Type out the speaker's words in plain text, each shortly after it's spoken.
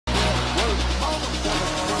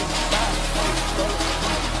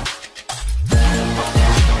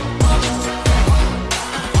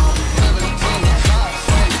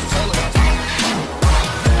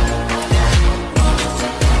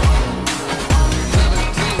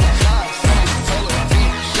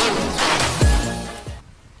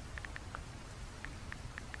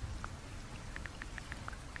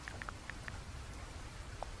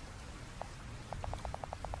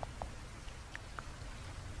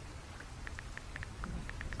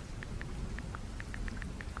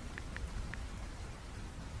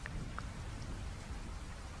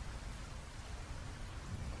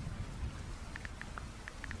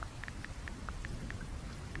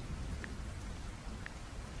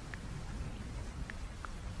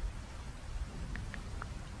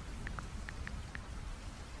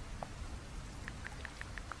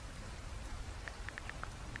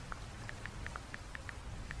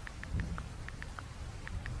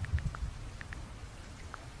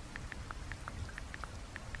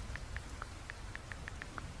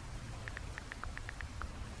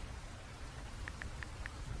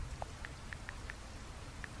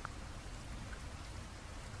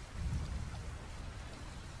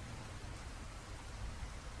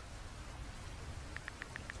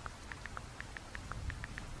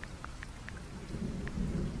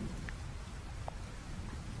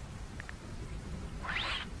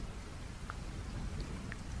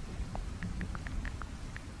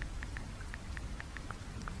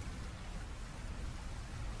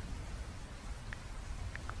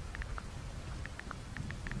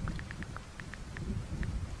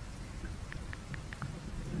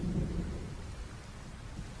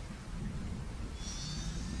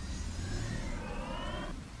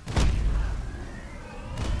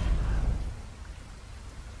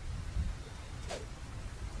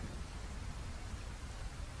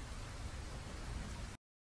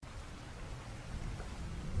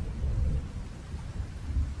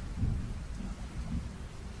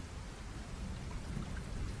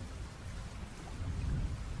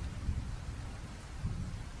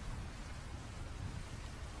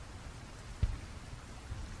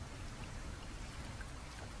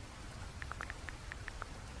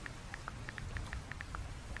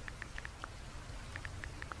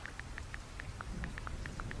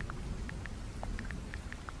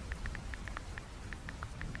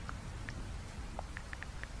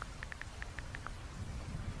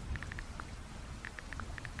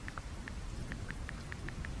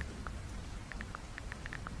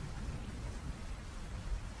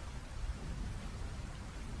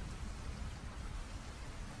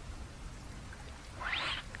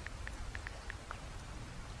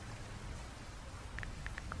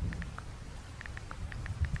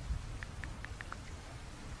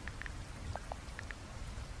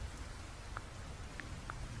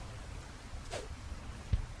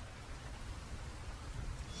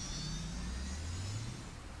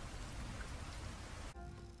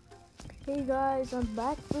Hey guys, I'm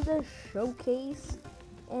back for the showcase,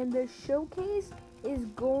 and the showcase is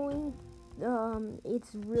going,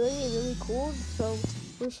 it's really cool. So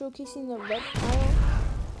we're showcasing the Reptile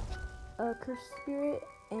Curse Spirit,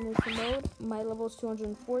 and it's a mode. My level is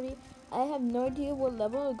 240. I have no idea what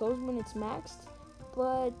level it goes when it's maxed,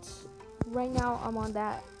 but right now I'm on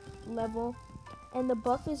that level, and the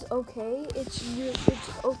buff is okay. It's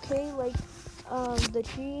okay. Like, the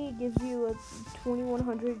chi gives you a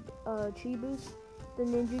 2100 chi boost, the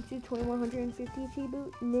ninjutsu 2150 chi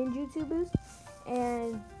ninjutsu boost,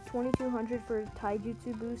 and 2200 for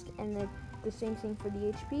taijutsu boost, and the same thing for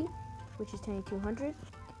the HP, which is 2200.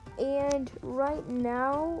 And right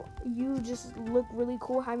now you just look really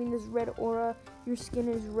cool having this red aura. Your skin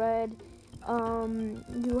is red.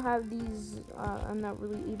 You have these I'm not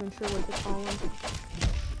really even sure what to call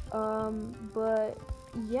them, but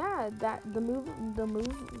yeah, the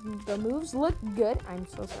moves look good. I'm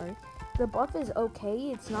so sorry. The buff is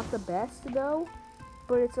okay. It's not the best though,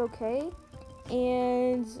 but it's okay.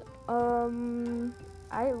 And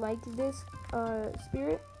I like this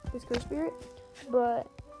this curse spirit, but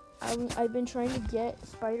I've been trying to get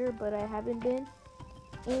spider, but I haven't been.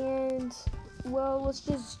 And well, let's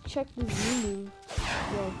just check the Z move.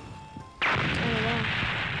 Whoa. Oh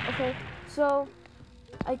wow. Okay, so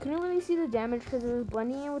I couldn't really see the damage because it was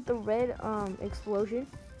blending in with the red explosion,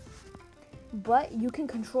 but you can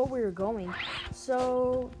control where you're going,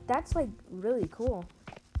 so that's like really cool.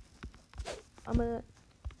 I'm gonna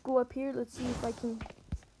go up here. Let's see if I can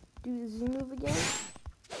do the Z move again.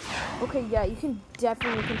 Okay, yeah, you can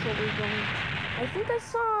definitely control where you're going. I think I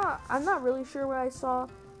saw, I'm not really sure what I saw.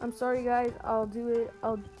 I'm sorry guys, I'll do it.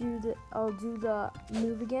 I'll do the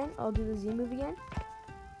move again. I'll do the Z move again.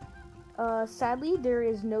 Sadly, there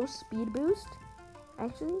is no speed boost.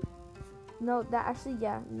 Actually, no,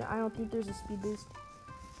 yeah, no, I don't think there's a speed boost.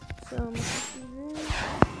 So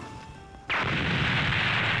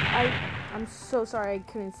I'm so sorry I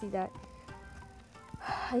couldn't see that.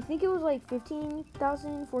 I think it was like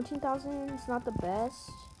 15,000, 14,000. It's not the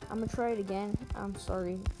best. I'm gonna try it again. I'm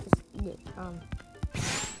sorry.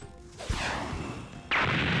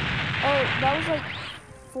 Oh, that was like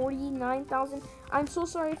 49,000. I'm so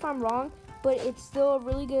sorry if I'm wrong, but it's still a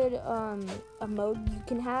really good a mode you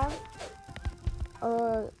can have.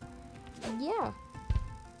 Yeah.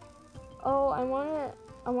 Oh, I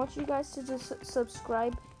want you guys to just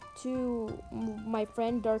subscribe to my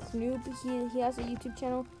friend Darth Noob. He has a YouTube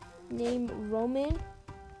channel named Roman.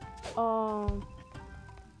 I'll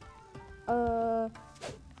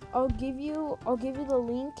give you the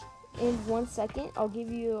link in 1 second. I'll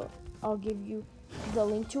give you the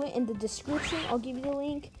link to it in the description. I'll give you the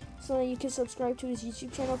link so that you can subscribe to his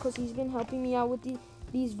YouTube channel, because he's been helping me out with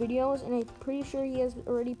these videos, and I'm pretty sure he has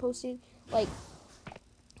already posted like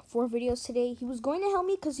 4 videos today. He was going to help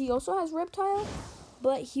me because he also has Reptile,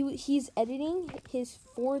 but he's editing his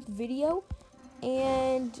 4th video,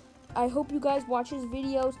 and I hope you guys watch his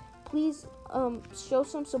videos. Please show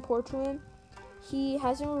some support to him. He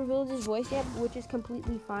hasn't revealed his voice yet, which is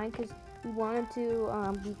completely fine, because we wanted to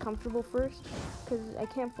be comfortable first, because I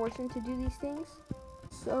can't force him to do these things.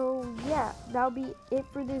 So yeah, that'll be it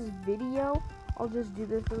for this video. I'll just do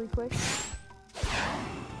this really quick.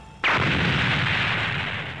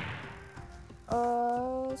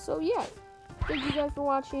 So yeah, thank you guys for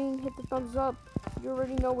watching. Hit the thumbs up. You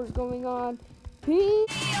already know what's going on. Peace.